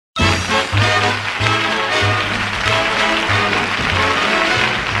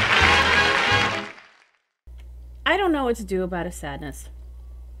I don't know what to do about his sadness.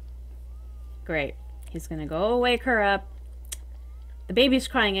 Great. He's gonna go wake her up. The baby's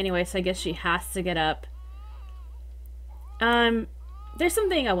crying anyway, so I guess she has to get up. There's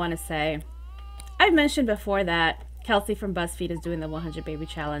something I want to say. I've mentioned before that Kelsey from BuzzFeed is doing the 100 baby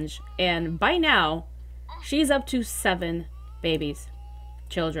challenge, and by now, she's up to 7 babies.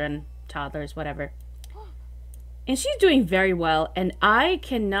 Children, toddlers, whatever. And she's doing very well, and I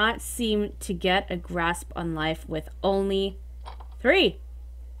cannot seem to get a grasp on life with only 3.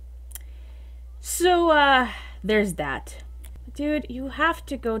 So, there's that. Dude, you have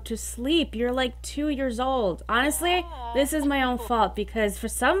to go to sleep. You're like 2 years old. Honestly, this is my own fault because for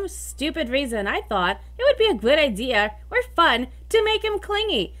some stupid reason, I thought it would be a good idea or fun to make him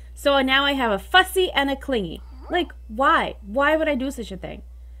clingy. So now I have a fussy and a clingy. Like, why? Why would I do such a thing?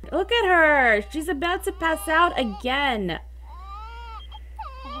 Look at her. She's about to pass out again.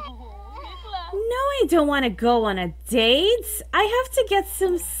 No, I don't want to go on a date. I have to get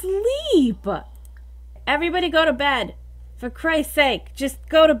some sleep. Everybody go to bed. For Christ's sake, just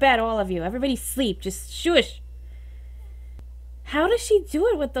go to bed, all of you. Everybody sleep. Just shush. How does she do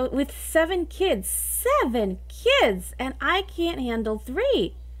it with 7 kids? 7 kids! And I can't handle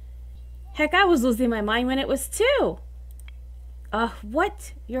 3. Heck, I was losing my mind when it was 2.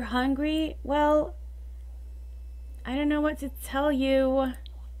 What? You're hungry? Well, I don't know what to tell you.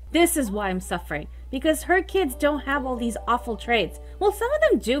 This is why I'm suffering. Because her kids don't have all these awful traits. Well, some of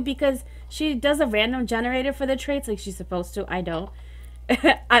them do because she does a random generator for the traits like she's supposed to. I don't.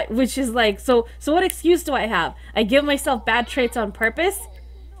 Which is like, so what excuse do I have? I give myself bad traits on purpose?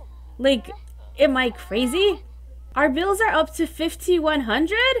 Like, am I crazy? Our bills are up to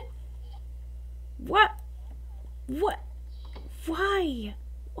 5,100? What? Why?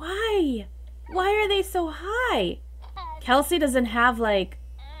 Why are they so high? Kelsey doesn't have like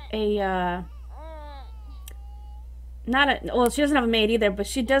a, well, she doesn't have a maid either, but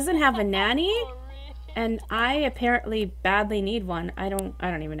she doesn't have a nanny, and I apparently badly need one. I don't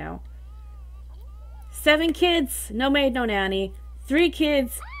even know. 7 kids, no maid, no nanny. 3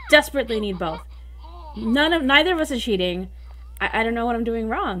 kids, desperately need both. Neither of us are cheating. I don't know what I'm doing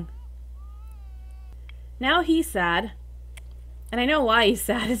wrong. Now he's sad, and I know why he's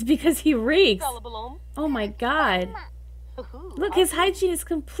sad. It's because he reeks. Oh my god. Look, his hygiene is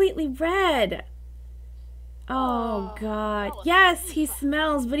completely red. Oh god. Yes, he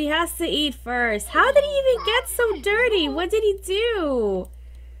smells, but he has to eat first. How did he even get so dirty? What did he do?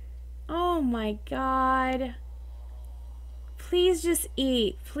 Oh my god. Please just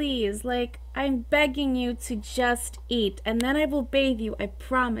eat. Please. Like, I'm begging you to just eat. And then I will bathe you, I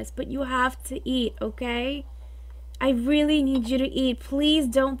promise. But you have to eat, okay? I really need you to eat. Please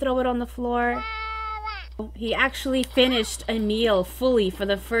don't throw it on the floor. He actually finished a meal fully for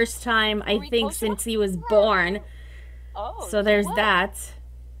the first time, I think, since he was born. So there's that.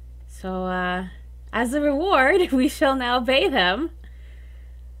 So, as a reward, we shall now bathe him.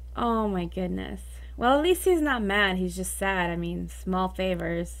 Oh my goodness. Well, at least he's not mad. He's just sad. I mean, small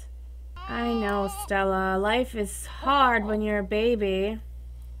favors. I know, Stella. Life is hard when you're a baby.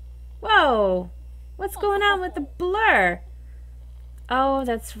 Whoa! What's going on with the blur? Oh,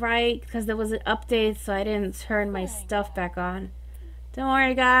 that's right, because there was an update, so I didn't turn my stuff back on. Don't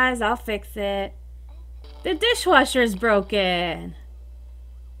worry, guys, I'll fix it. The dishwasher's broken.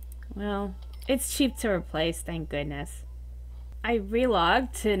 Well, it's cheap to replace, thank goodness. I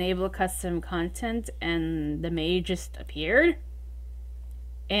relogged to enable custom content, and the maid just appeared.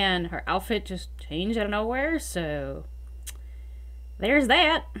 And her outfit just changed out of nowhere, so there's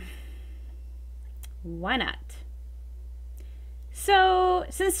that. Why not? So,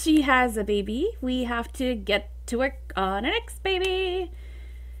 since she has a baby, we have to get to work on our next baby.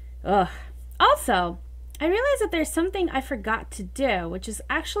 Ugh. Also, I realized that there's something I forgot to do, which is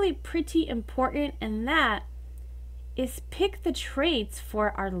actually pretty important, and that is pick the traits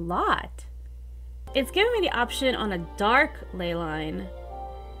for our lot. It's giving me the option on a dark ley line,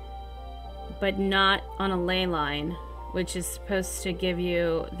 but not on a ley line, which is supposed to give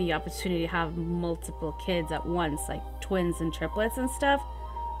you the opportunity to have multiple kids at once, like twins and triplets and stuff.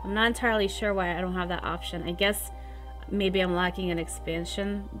 I'm not entirely sure why I don't have that option. I guess maybe I'm lacking an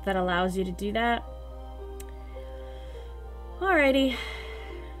expansion that allows you to do that. Alrighty.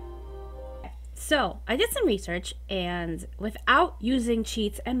 So, I did some research, and without using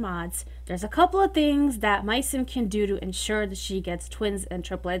cheats and mods, there's a couple of things that my sim can do to ensure that she gets twins and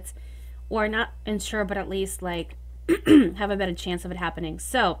triplets, or not ensure, but at least, like, have a better chance of it happening.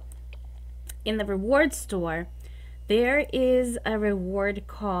 So, in the reward store, there is a reward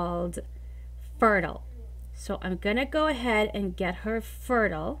called Fertile. So I'm gonna go ahead and get her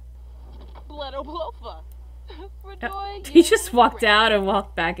Fertile. He just walked out and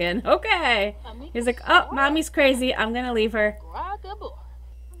walked back in. Okay. He's like, oh, mommy's crazy. I'm gonna leave her.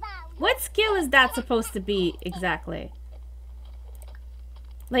 What skill is that supposed to be exactly?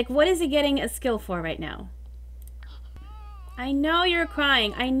 Like, what is he getting a skill for right now? I know you're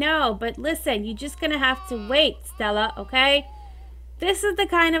crying. I know. But listen, you're just gonna have to wait, Stella, okay? This is the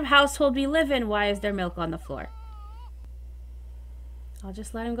kind of household we live in. Why is there milk on the floor? I'll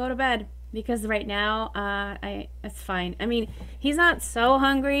just let him go to bed. Because right now, it's fine. I mean, he's not so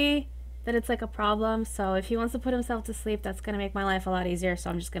hungry that it's like a problem. So if he wants to put himself to sleep, that's going to make my life a lot easier. So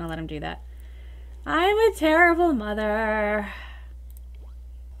I'm just going to let him do that. I'm a terrible mother.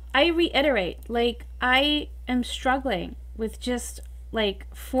 I reiterate, like, I am struggling with just, like,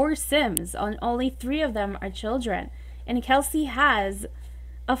 4 Sims. Only 3 of them are children. And Kelsey has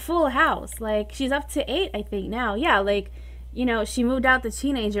a full house. Like, she's up to 8, I think, now. Yeah, like, you know, she moved out the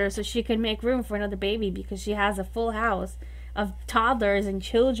teenager so she could make room for another baby because she has a full house of toddlers and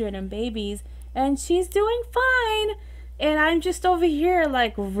children and babies. And she's doing fine. And I'm just over here,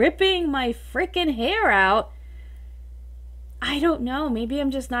 like, ripping my freaking hair out. I don't know. Maybe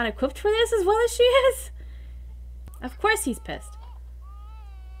I'm just not equipped for this as well as she is. Of course he's pissed.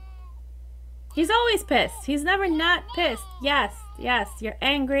 He's always pissed. He's never not pissed. Yes, yes, you're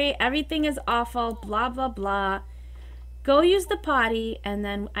angry. Everything is awful. Blah, blah, blah. Go use the potty, and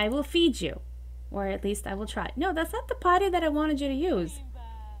then I will feed you. Or at least I will try. No, that's not the potty that I wanted you to use.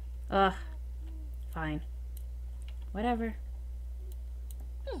 Ugh. Fine. Whatever.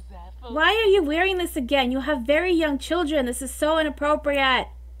 Why are you wearing this again? You have very young children. This is so inappropriate.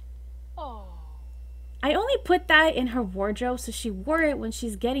 I only put that in her wardrobe so she wore it when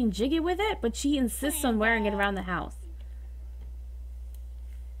she's getting jiggy with it, but she insists on wearing it around the house.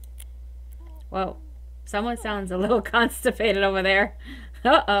 Whoa. Someone sounds a little constipated over there.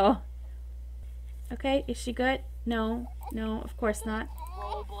 Uh-oh. Okay, is she good? No. No, of course not.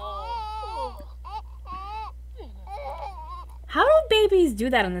 How do babies do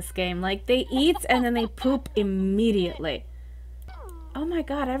that in this game? Like, they eat and then they poop immediately. Oh my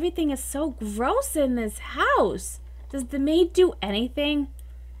god, everything is so gross in this house. Does the maid do anything?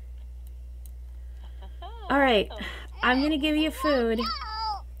 Alright, I'm gonna give you food,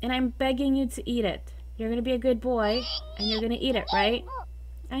 and I'm begging you to eat it. You're gonna be a good boy, and you're gonna eat it, right?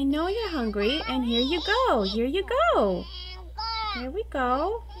 I know you're hungry, and here you go. Here you go. Here we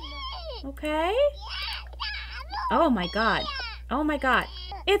go. Okay? Oh my god. Oh my god.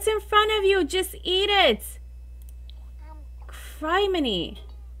 It's in front of you. Just eat it. Criminy.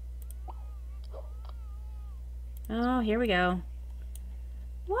 Oh, here we go.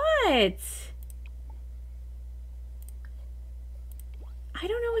 What? I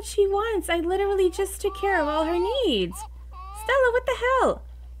don't know what she wants. I literally just took care of all her needs. Stella, what the hell?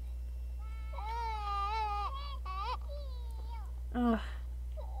 Oh.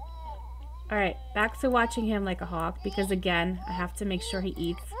 Alright, back to watching him like a hawk, because again, I have to make sure he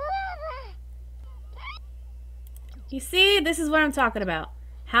eats. You see, this is what I'm talking about.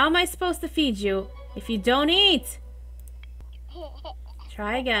 How am I supposed to feed you if you don't eat?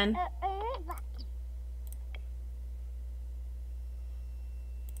 Try again.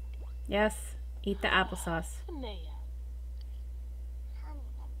 Yes, eat the applesauce.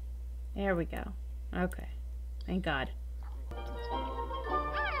 There we go. Okay. Thank God.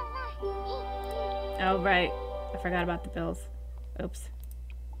 Oh, right. I forgot about the bills. Oops.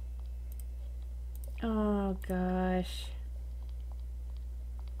 Oh, gosh.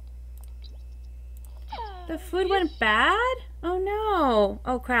 The food went bad? Oh, no.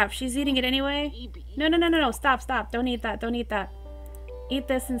 Oh, crap. She's eating it anyway? No, no, no, no, no. Stop, stop. Don't eat that. Don't eat that. Eat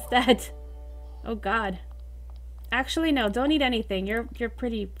this instead. Oh, God. Actually, no. Don't eat anything. You're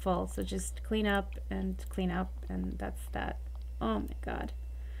pretty full. So just clean up, and that's that. Oh, my God.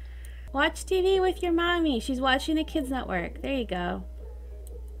 Watch TV with your mommy. She's watching the Kids Network. There you go.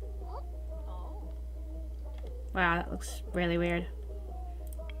 Wow, that looks really weird.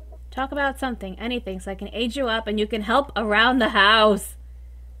 Talk about something, anything, so I can age you up and you can help around the house.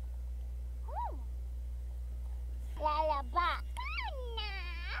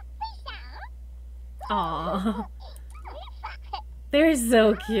 Aww. They're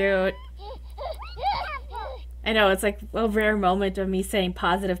so cute. I know, it's like a rare moment of me saying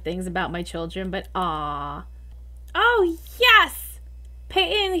positive things about my children, but aww. Oh, yes!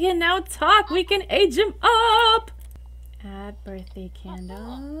 Peyton can now talk. We can age him up. Add birthday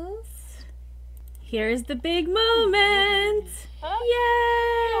candles. Here's the big moment.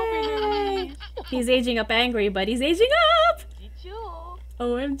 Yay! He's aging up angry, but he's aging up.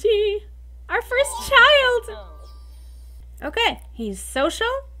 OMG. Our first child. Okay, he's social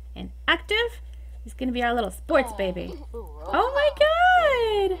and active, He's gonna be our little sports baby. Oh my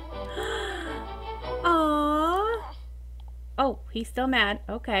god! Aww. Oh, he's still mad.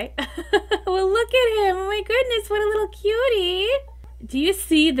 Okay. Well, look at him. Oh my goodness, what a little cutie. Do you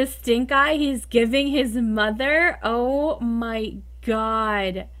see the stink eye he's giving his mother? Oh my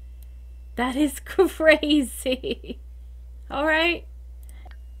god. That is crazy. All right.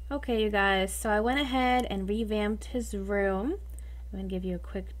 Okay, you guys. So I went ahead and revamped his room. I'm going to give you a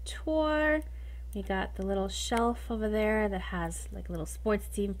quick tour. We got the little shelf over there that has like little sports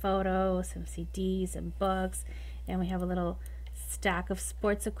team photos, some CDs and books. And we have a little stack of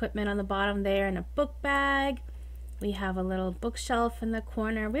sports equipment on the bottom there and a book bag. We have a little bookshelf in the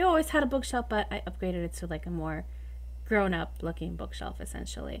corner. We always had a bookshelf, but I upgraded it to like a more grown-up looking bookshelf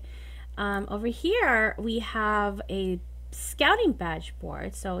essentially. Over here we have a scouting badge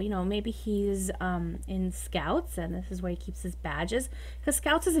board, so you know, maybe he's in scouts and this is where he keeps his badges, because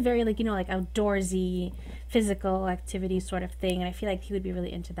scouts is a very like, you know, like outdoorsy physical activity sort of thing, and I feel like he would be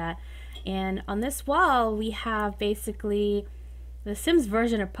really into that. And on this wall we have basically the Sims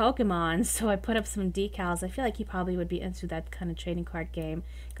version of Pokemon, so I put up some decals. I feel like he probably would be into that kind of trading card game.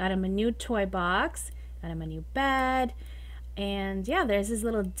 Got him a new toy box, got him a new bed. And yeah, there's his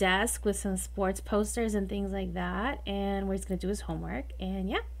little desk with some sports posters and things like that, and where he's gonna do his homework. And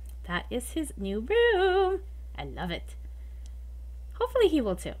yeah, that is his new room. I love it. Hopefully he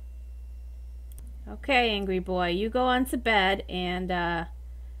will too. Okay, angry boy, you go on to bed. And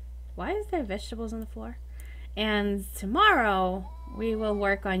why is there vegetables on the floor? And tomorrow we will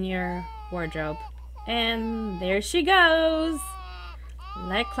work on your wardrobe. And there she goes,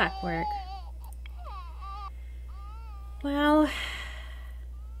 like clockwork. Well,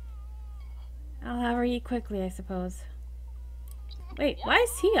 I'll have her eat quickly, I suppose. Wait, why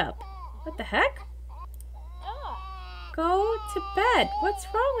is he up? What the heck? Go to bed. What's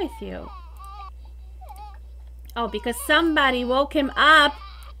wrong with you? Oh, because somebody woke him up.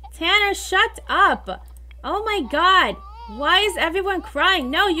 Tanner, shut up. Oh my god. Why is everyone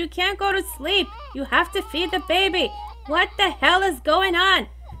crying? No, you can't go to sleep. You have to feed the baby. What the hell is going on?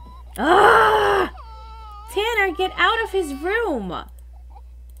 Ugh! Tanner, get out of his room.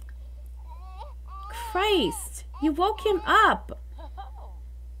 Christ, you woke him up.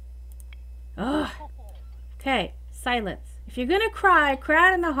 Ugh. Okay, silence. If you're gonna cry, cry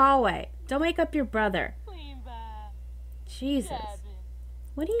out in the hallway. Don't wake up your brother. Jesus.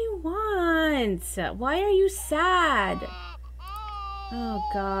 What do you want? Why are you sad? Oh,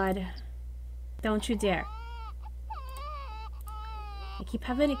 God. Don't you dare. I keep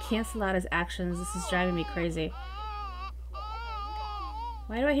having to cancel out his actions. This is driving me crazy.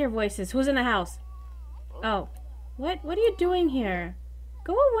 Why do I hear voices? Who's in the house? Oh. What are you doing here?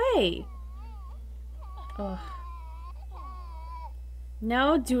 Go away. Ugh.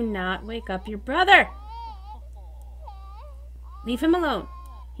 No, do not wake up your brother. Leave him alone.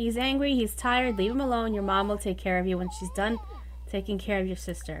 He's angry. He's tired. Leave him alone. Your mom will take care of you when she's done taking care of your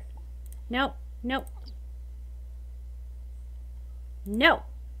sister. Nope. Nope. No.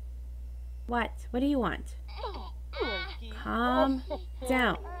 What? What do you want? Calm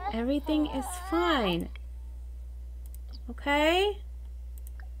down. Everything is fine. Okay?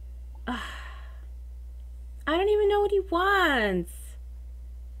 Ugh. I don't even know what he wants.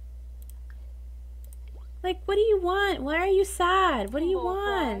 Like, what do you want? Why are you sad? What do you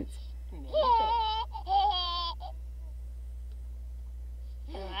want?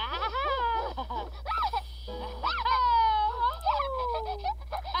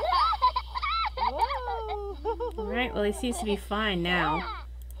 Alright, well, he seems to be fine now.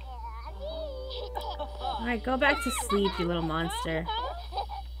 Alright, go back to sleep, you little monster.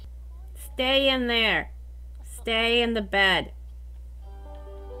 Stay in there. Stay in the bed.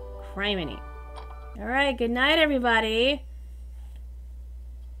 Criminy. Alright, good night, everybody.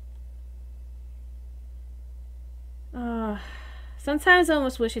 Sometimes I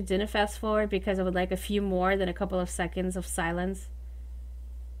almost wish it didn't fast forward because I would like a few more than a couple of seconds of silence.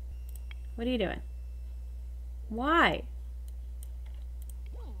 What are you doing? Why?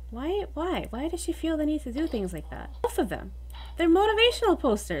 Why does she feel the need to do things like that? Both of them. They're motivational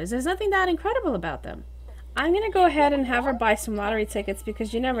posters. There's nothing that incredible about them. I'm gonna go ahead and have her buy some lottery tickets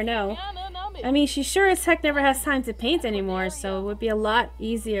because you never know. I mean, she sure as heck never has time to paint anymore, so it would be a lot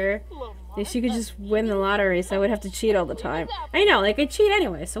easier if she could just win the lottery, so I would have to cheat all the time. I know, like, I cheat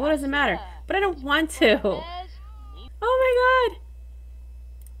anyway, so what does it matter? But I don't want to. Oh my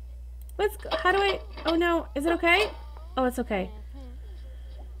god! How do I... Oh no, is it okay? Oh, it's okay.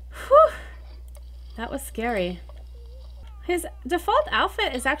 Whew! That was scary. His default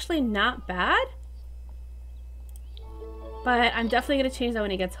outfit is actually not bad. But I'm definitely going to change that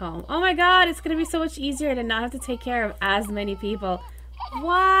when he gets home. Oh my god, it's going to be so much easier to not have to take care of as many people.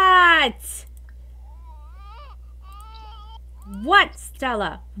 What? What,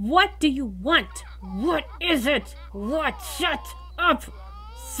 Stella? What do you want? What is it? What? Shut up!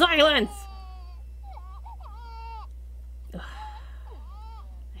 Silence! Ugh.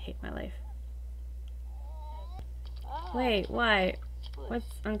 I hate my life. Wait, why? What's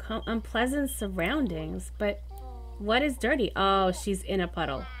unpleasant surroundings? But what is dirty? Oh, she's in a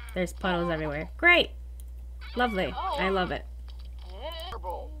puddle. There's puddles everywhere. Great! Lovely. I love it.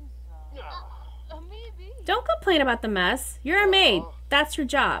 Don't complain about the mess. You're a maid. That's your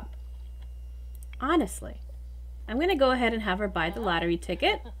job. Honestly. I'm gonna go ahead and have her buy the lottery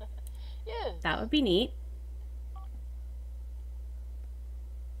ticket. That would be neat.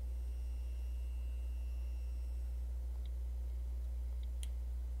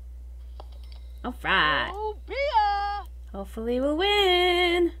 Alright. Hopefully we'll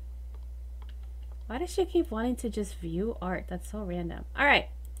win. Why does she keep wanting to just view art? That's so random. Alright.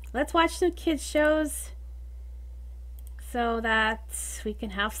 Let's watch some kids shows so that we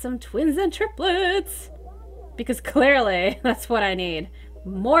can have some twins and triplets. Because clearly that's what I need.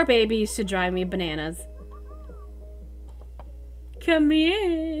 More babies to drive me bananas. Come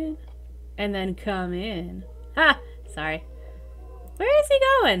in. And then come in. Ha! Sorry. Where is he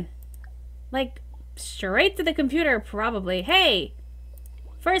going? Like, straight to the computer, probably. Hey!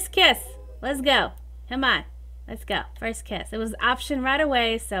 First kiss. Let's go. Come on. Let's go. First kiss. It was option right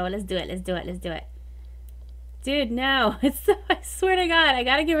away, so let's do it. Let's do it. Let's do it. Dude, no. I swear to God, I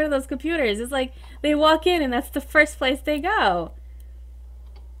gotta get rid of those computers. It's like they walk in and that's the first place they go.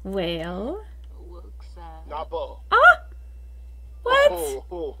 Well. Ah! What?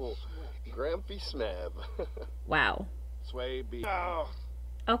 Grampy Smab. Wow. Sway be.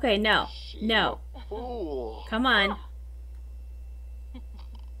 Okay, no. No. Come on.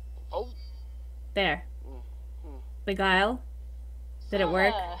 Oh. There. Beguile. Did it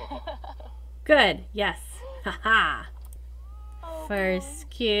work? Good. Yes. Haha. First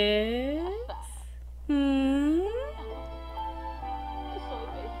kiss.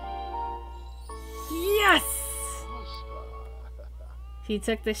 Yes! He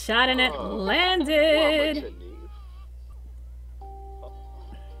took the shot and it landed.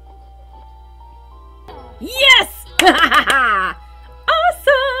 Yes!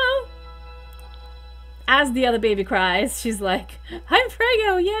 Awesome! As the other baby cries, she's like, I'm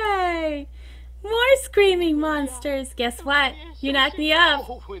preggo, yay! More screaming monsters. Guess what? You knocked me up.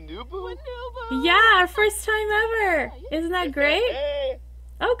 Yeah, our first time ever. Isn't that great?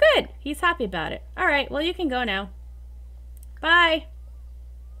 Oh, good. He's happy about it. All right, well, you can go now. Bye.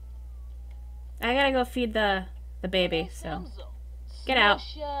 I gotta go feed the baby, so get out.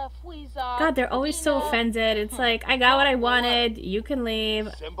 God, they're always so offended. It's like, I got what I wanted. You can leave.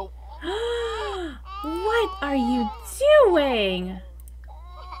 What are you doing?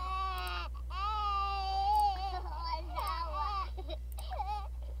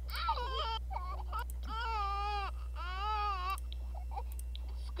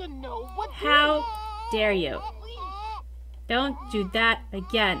 How dare you? Don't do that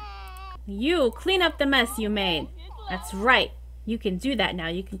again. You clean up the mess you made. That's right. You can do that now.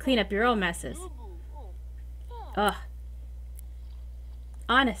 You can clean up your own messes. Ugh.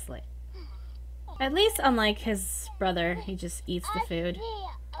 Honestly. At least unlike his brother, he just eats the food.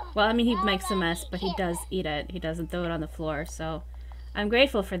 Well, I mean, he makes a mess, but he does eat it. He doesn't throw it on the floor, so I'm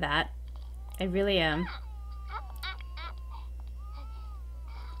grateful for that. I really am.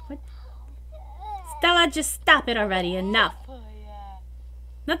 What? Stella, just stop it already. Enough.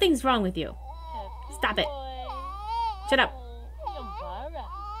 Nothing's wrong with you. Stop it. Shut up.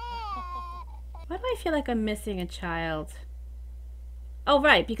 Why do I feel like I'm missing a child? Oh,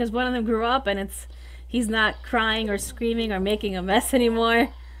 right, because one of them grew up and he's not crying or screaming or making a mess anymore.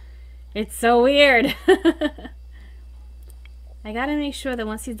 It's so weird. I gotta make sure that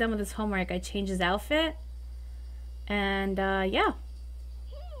once he's done with his homework, I change his outfit. And, yeah.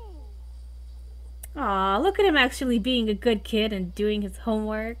 Aw, look at him actually being a good kid and doing his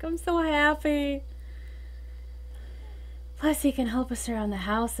homework. I'm so happy. Plus, he can help us around the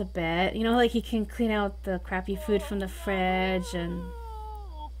house a bit. You know, like he can clean out the crappy food from the fridge and...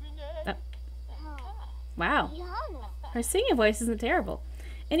 Wow. Her singing voice isn't terrible.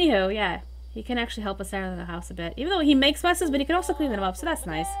 Anywho, yeah. He can actually help us out of the house a bit. Even though he makes messes, but he can also clean them up, so that's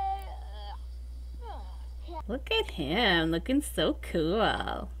nice. Look at him. Looking so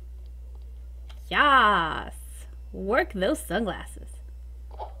cool. Yes! Work those sunglasses.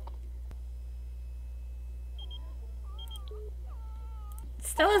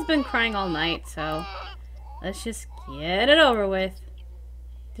 Stella's been crying all night, so let's just Get it over with.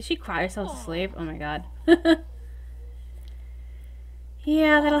 Did she cry herself to sleep? Oh my god.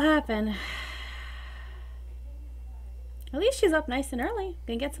 Yeah, that'll happen. At least she's up nice and early.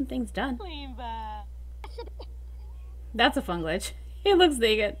 Gonna get some things done. That's a fun glitch. He looks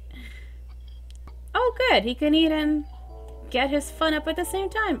naked. Oh good, he can eat and get his fun up at the same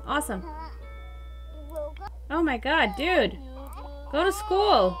time. Awesome. Oh my god, dude. Go to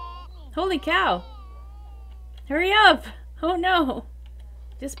school. Holy cow. Hurry up. Oh no.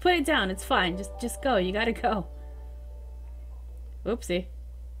 Just put it down. It's fine. Just go. You gotta go. Oopsie.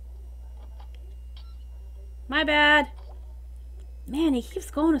 My bad. Man, he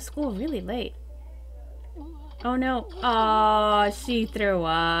keeps going to school really late. Oh no. Oh, she threw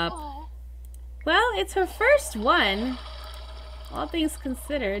up. Well, it's her first one. All things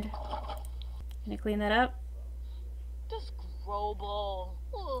considered. Can I clean that up?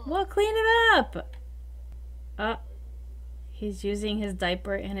 Well, clean it up. Oh. He's using his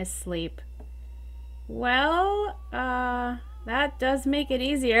diaper in his sleep. Well, that does make it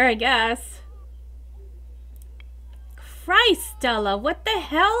easier, I guess. Christ, Stella, what the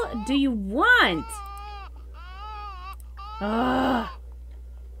hell do you want? Ugh.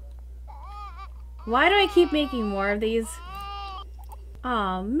 Why do I keep making more of these?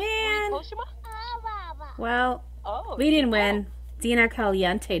 Oh man. Well, we didn't win. Dina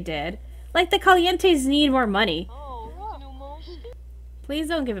Caliente did. Like the Calientes need more money. Please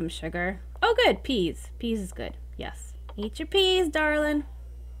don't give him sugar. Oh good, peas. Peas is good. Yes. Eat your peas, darling.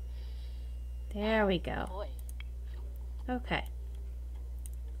 There we go. Okay.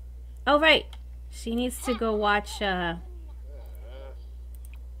 Oh right. She needs to go watch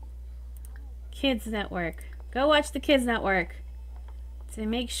Kids Network. Go watch the Kids Network. To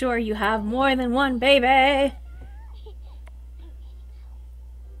make sure you have more than one baby.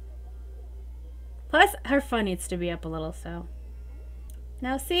 Plus, her fun needs to be up a little, so.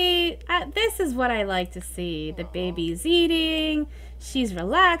 Now see, this is what I like to see. The baby's eating, she's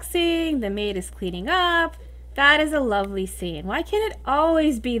relaxing, the maid is cleaning up. That is a lovely scene. Why can't it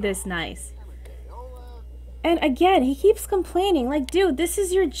always be this nice? And again, he keeps complaining. Like, dude, this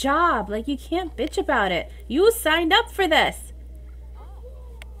is your job. Like, you can't bitch about it. You signed up for this.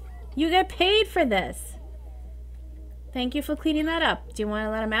 You get paid for this. Thank you for cleaning that up. Do you want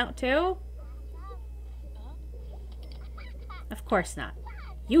to let him out too? Of course not.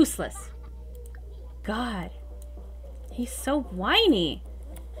 Useless. God. He's so whiny.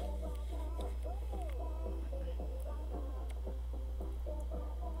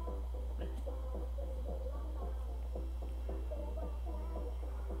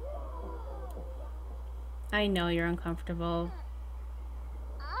 I know you're uncomfortable.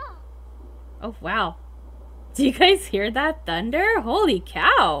 Oh, wow. Do you guys hear that thunder? Holy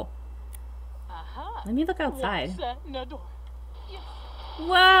cow. Let me look outside.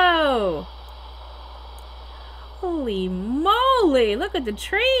 Whoa! Holy moly! Look at the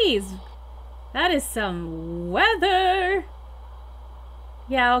trees! That is some weather!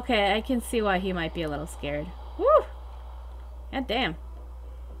 Yeah, okay, I can see why he might be a little scared. Woo! God damn.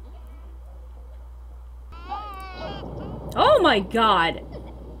 Oh my god!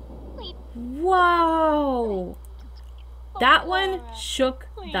 Whoa! That one shook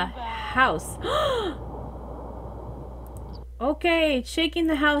the house. Okay, shaking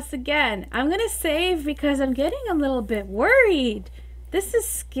the house again. I'm gonna save because I'm getting a little bit worried. This is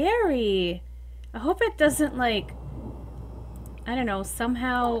scary. I hope it doesn't, like, I don't know,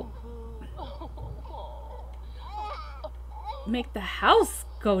 somehow make the house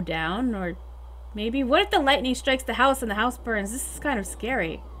go down, or maybe, what if the lightning strikes the house and the house burns? This is kind of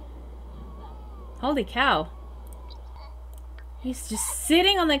scary. Holy cow. He's just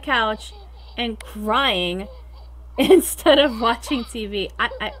sitting on the couch and crying instead of watching TV.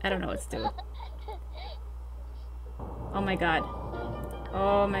 I don't know what to do. Oh my god.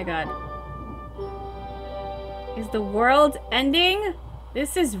 Oh my god. Is the world ending?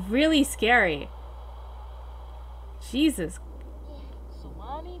 This is really scary. Jesus.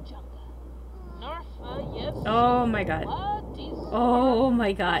 Oh my god. Oh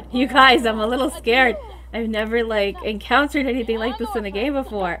my god. You guys, I'm a little scared. I've never, like, encountered anything like this in a game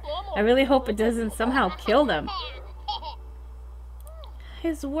before. I really hope it doesn't somehow kill them.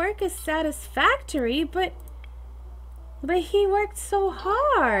 His work is satisfactory, but he worked so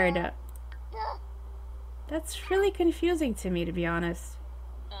hard. That's really confusing to me, to be honest.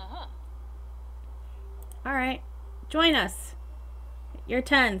 Alright. Join us. You're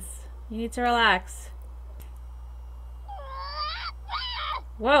tense. You need to relax.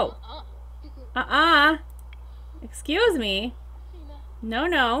 Whoa. Excuse me. No,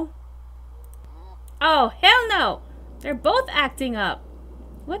 no. Oh, hell no. They're both acting up.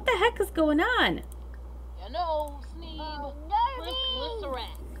 What the heck is going on? You know, Sneeb.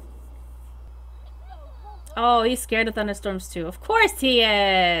 Oh, he's scared of thunderstorms too. Of course he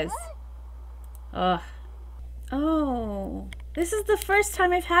is. Ugh. Oh, this is the first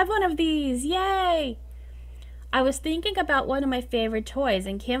time I've had one of these. Yay! I was thinking about one of my favorite toys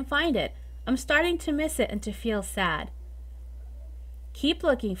and can't find it. I'm starting to miss it and to feel sad. Keep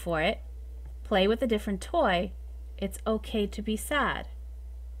looking for it. Play with a different toy. It's okay to be sad.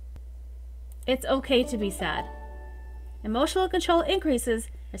 It's okay to be sad. Emotional control increases,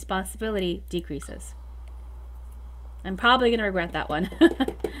 responsibility decreases. I'm probably going to regret that one.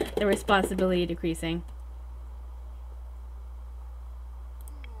 The responsibility decreasing.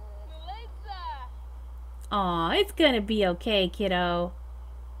 Aw, it's going to be okay, kiddo.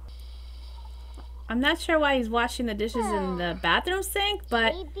 I'm not sure why he's washing the dishes in the bathroom sink,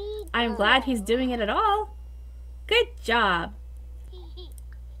 but I'm glad he's doing it at all. Good job.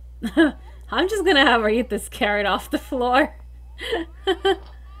 I'm just gonna have her eat this carrot off the floor.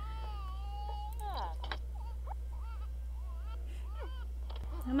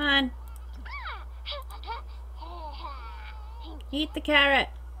 Come on. Eat the carrot.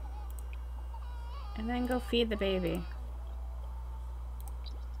 And then go feed the baby.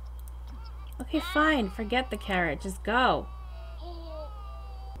 Okay, fine. Forget the carrot. Just go.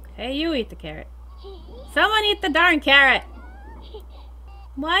 Okay, you eat the carrot. Someone eat the darn carrot!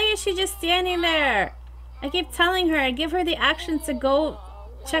 Why is she just standing there? I keep telling her, give her the action to go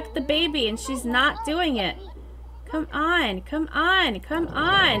check the baby, and she's not doing it. Come on, come on, come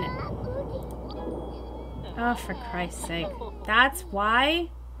on! Oh, for Christ's sake. That's why?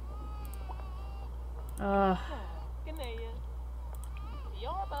 Ugh.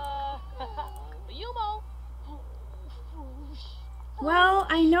 Well,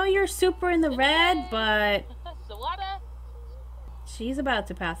 I know you're super in the red, but she's about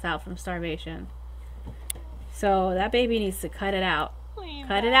to pass out from starvation. So that baby needs to cut it out.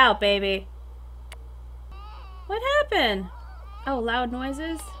 Cut it out, baby. What happened? Oh, loud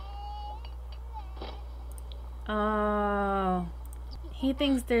noises? Oh. He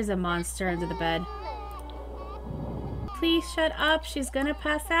thinks there's a monster under the bed. Please shut up. She's gonna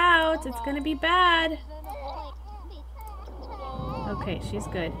pass out. It's gonna be bad. Okay, she's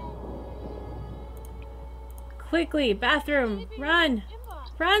good. Quickly, bathroom! Run!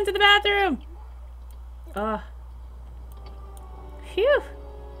 Run to the bathroom! Ugh. Phew!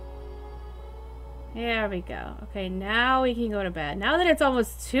 There we go. Okay, now we can go to bed. Now that it's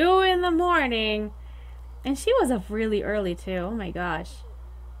almost 2 in the morning, and she was up really early too. Oh my gosh.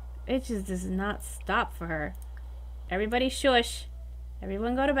 It just does not stop for her. Everybody shush.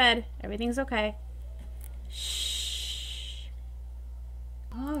 Everyone go to bed. Everything's okay. Shh.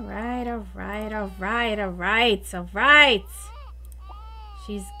 Alright, alright, alright, alright, alright.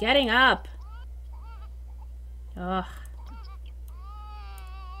 She's getting up. Ugh.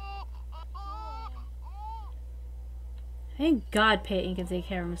 Thank God Peyton can take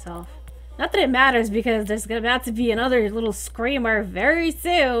care of himself. Not that it matters because there's about to be another little screamer very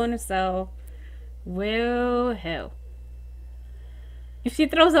soon, so woo-hoo. If she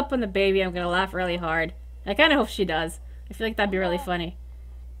throws up on the baby, I'm gonna laugh really hard. I kinda hope she does. I feel like that'd be really funny.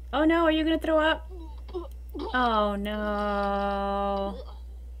 Oh no, are you gonna throw up? Oh no.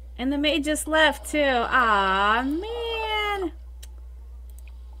 And the maid just left too. Aw, man.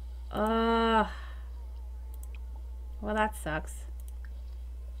 Well, that sucks.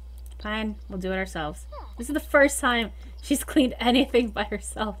 Fine, we'll do it ourselves. This is the first time she's cleaned anything by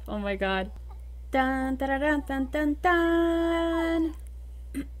herself. Oh my god. Dun dun dun dun dun dun.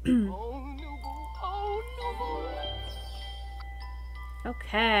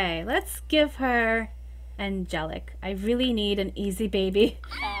 Okay, let's give her angelic. I really need an easy baby.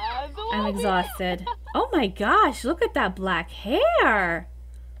 I'm exhausted. Oh my gosh, look at that black hair.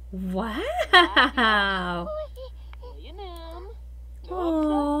 Wow.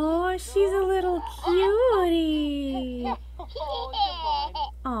 Oh, she's a little cutie.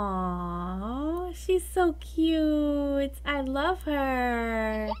 Aw, she's so cute. I love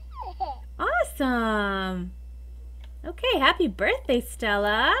her. Awesome. Okay, happy birthday,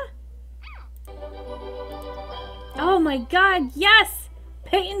 Stella. Oh my god, yes!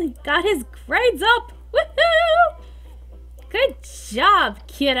 Peyton got his grades up. Woohoo! Good job,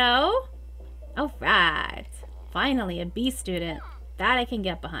 kiddo. Alright. Finally, a B student. That I can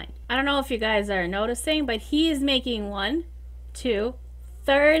get behind. I don't know if you guys are noticing, but he is making 1, 2,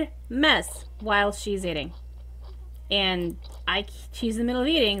 3rd mess while she's eating. And she's in the middle of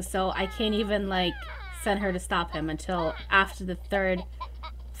eating, so I can't even, like, send her to stop him until after the 3rd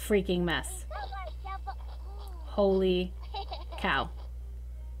freaking mess. Holy cow.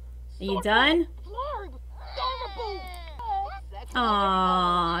 Are you done?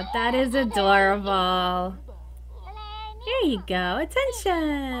 Aww, that is adorable. Here you go.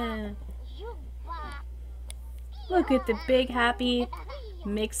 Attention. Look at the big, happy,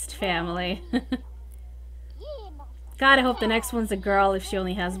 mixed family. God, I hope the next one's a girl if she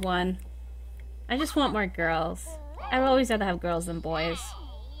only has one. I just want more girls. I've always rather have girls than boys.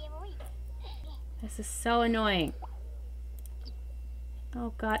 This is so annoying.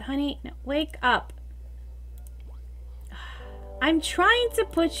 Oh God, honey, no, wake up. I'm trying to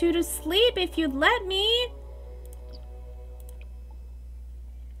put you to sleep if you'd let me.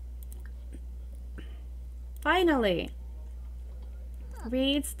 Finally.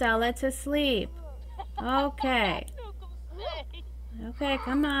 Read Stella to sleep. Okay. Okay,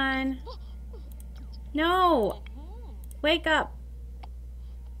 come on. No! Wake up.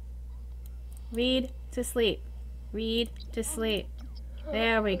 Read to sleep. Read to sleep.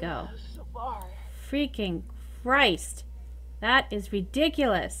 There we go. Freaking Christ. That is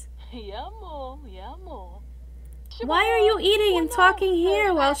ridiculous. Why are you eating and talking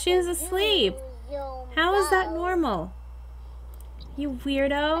here while she's asleep? How is that normal? You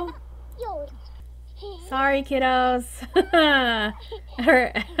weirdo. Sorry, kiddos.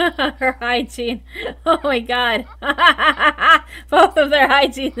 her hygiene. Oh my God. Both of their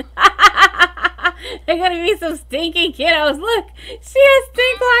hygiene. They're gonna be some stinky kiddos. Look, she has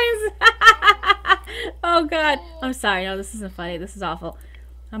stink lines. Oh God. I'm sorry. No, this isn't funny. This is awful.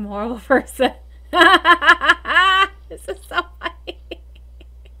 I'm a horrible person. This is so funny.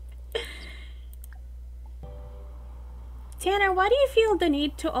 Tanner, why do you feel the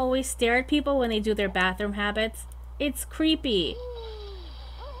need to always stare at people when they do their bathroom habits? It's creepy.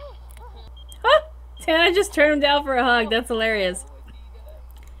 Huh? Tanner just turned him down for a hug. That's hilarious.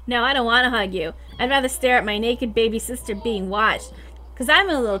 No, I don't want to hug you. I'd rather stare at my naked baby sister being watched. Because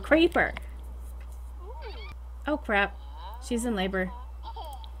I'm a little creeper. Oh, crap. She's in labor.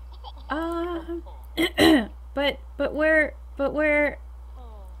 But we're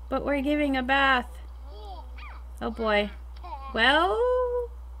giving a bath. Oh, boy. Well...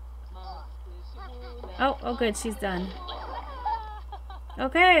 Oh, good, she's done.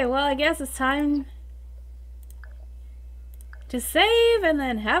 Okay, well, I guess it's time to save and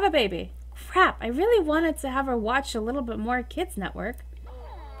then have a baby. Crap, I really wanted to have her watch a little bit more Kids Network.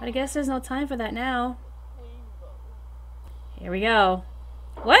 But I guess there's no time for that now. Here we go.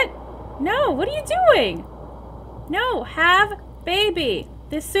 What? No, what are you doing? No, have baby.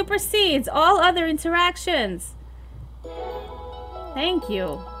 This supersedes all other interactions. Thank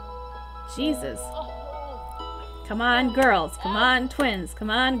you. Jesus. Come on, girls. Come on, twins. Come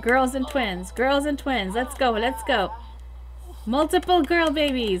on, girls and twins. Girls and twins. Let's go. Let's go. Multiple girl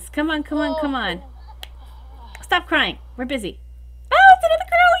babies. Come on, come on, come on. Stop crying. We're busy. Oh, it's another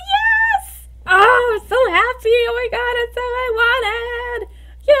girl. Yes! Oh, I'm so happy. Oh my God, it's what I wanted.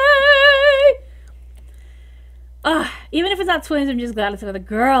 Yay! Even if it's not twins, I'm just glad it's another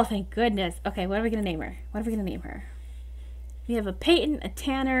girl. Thank goodness. Okay, what are we going to name her? What are we going to name her? We have a Peyton, a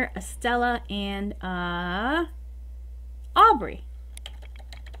Tanner, a Stella, and Aubrey.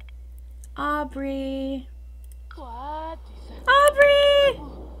 Aubrey. Aubrey!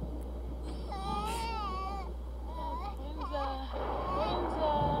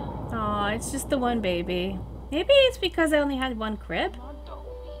 Aw, it's just the one baby. Maybe it's because I only had one crib?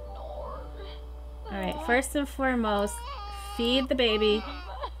 Alright, first and foremost, feed the baby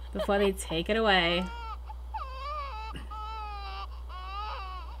before they take it away.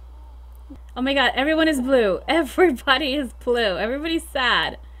 Oh my God, everyone is blue. Everybody is blue. Everybody's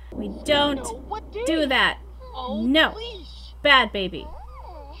sad. We don't do that. No. Bad baby.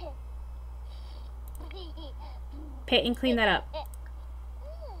 Peyton, clean that up.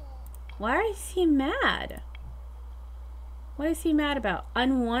 Why is he mad? What is he mad about?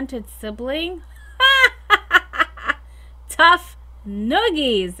 Unwanted sibling? Tough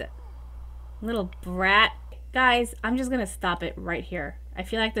noogies. Little brat. Guys, I'm just gonna stop it right here. I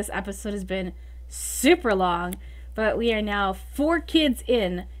feel like this episode has been super long, but we are now 4 kids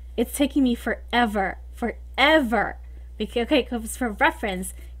in. It's taking me forever. Because, okay, because for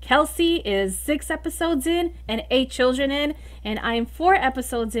reference, Kelsey is 6 episodes in and 8 children in, and I'm 4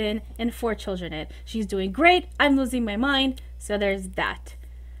 episodes in and 4 children in. She's doing great. I'm losing my mind. So there's that.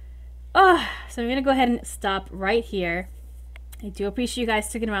 Oh, so I'm going to go ahead and stop right here. I do appreciate you guys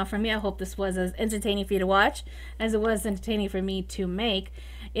sticking around for me. I hope this was as entertaining for you to watch as it was entertaining for me to make.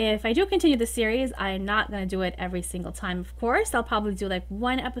 If I do continue the series, I'm not going to do it every single time, of course. I'll probably do like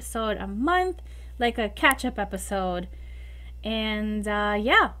 1 episode a month, like a catch-up episode. And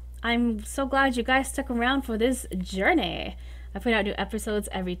yeah, I'm so glad you guys stuck around for this journey. I put out new episodes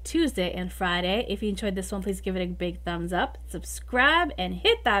every Tuesday and Friday. If you enjoyed this one, please give it a big thumbs up, subscribe, and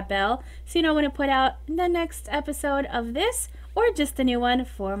hit that bell so you know when to put out the next episode of this or just a new one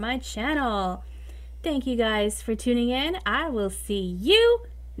for my channel. Thank you guys for tuning in. I will see you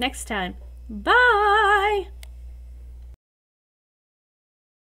next time. Bye!